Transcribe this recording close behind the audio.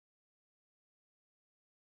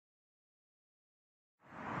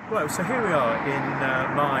Well, so here we are in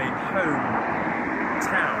my home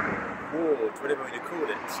town, ward, whatever you call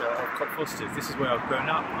it, of Cockfosters. This is where I've grown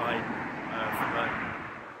up. From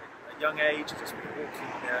a young age, just been walking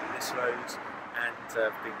this road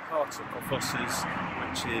and being part of Cockfosters,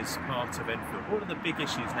 which is part of Enfield. One of the big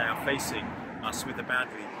issues now facing us with the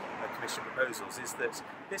boundary commission proposals is that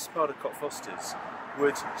this part of Cockfosters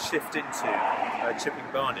would shift into Chipping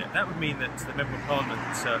Barnet. That would mean that the Member of Parliament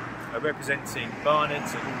representing Barnet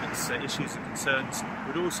and all its issues and concerns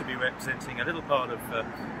would also be representing a little part of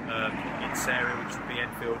its area, which would be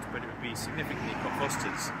Enfield, but it would be significantly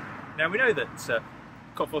Cockfosters. Now we know that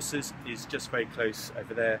Cockfosters is just very close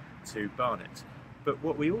over there to Barnet, but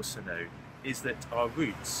what we also know is that our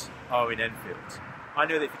roots are in Enfield. I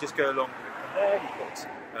know that if you just go along from there, you've got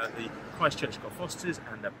the Christchurch Cockfosters,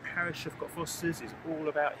 and the parish of Cockfosters is all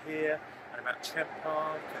about here, and about Trent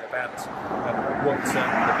Park, and about what the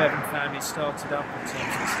Bevan family started up in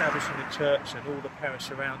terms of establishing the church and all the parish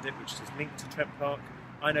around it, which is linked to Trent Park.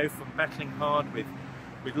 I know from battling hard with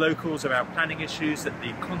locals around planning issues that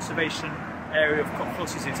the conservation area of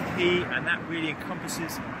Cockfosters is key, and that really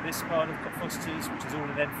encompasses this part of Cockfosters, which is all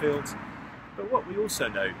in Enfield. But what we also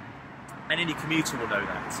know, and any commuter will know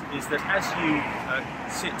that, is that as you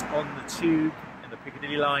sit on the tube in the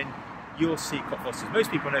Piccadilly line, you'll see Cockfosters.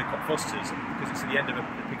 Most people know Cockfosters because it's at the end of the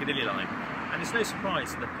Piccadilly line. And it's no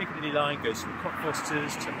surprise that the Piccadilly line goes from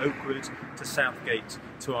Cockfosters to Oakwood to Southgate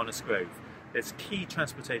to Arnos Grove. There's key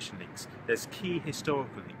transportation links, there's key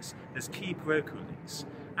historical links, there's key parochial links.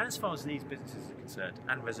 And as far as these businesses are concerned,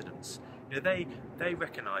 and residents, they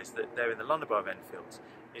recognise that they're in the London Borough of Enfield.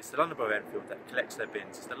 It's the London Borough of Enfield that collects their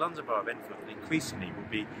bins. It's the London Borough of Enfield that increasingly will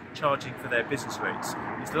be charging for their business rates.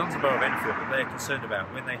 It's the London Borough of Enfield that they're concerned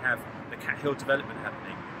about when they have the Cat Hill development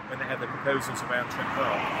happening, when they have the proposals around Trent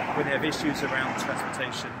Park, when they have issues around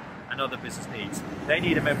transportation and other business needs. They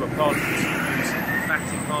need a Member of Parliament who's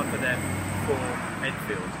batting hard for them for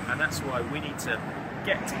Enfield, and that's why we need to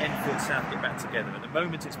get Enfield Southgate back together. At the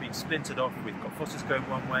moment it's been splintered off, with Cockfosters going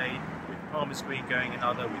one way, with Palmer's Green going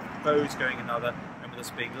another, with Burrowes going another, and with us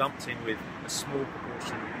being lumped in with a small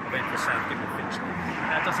proportion of Enfield Southgate and Finchley.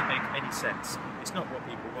 That doesn't make any sense. It's not what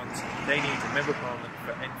people want. They need a Member of Parliament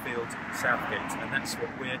for Enfield Southgate, and that's what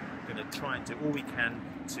we're going to try and do all we can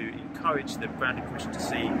to encourage the Branding Commission to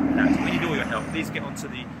see that. We need all your help. Please get onto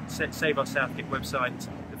the Save Our Southgate website,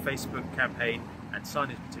 the Facebook campaign, and sign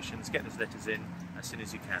these petitions, get those letters in as soon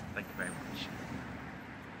as you can. Thank you very much.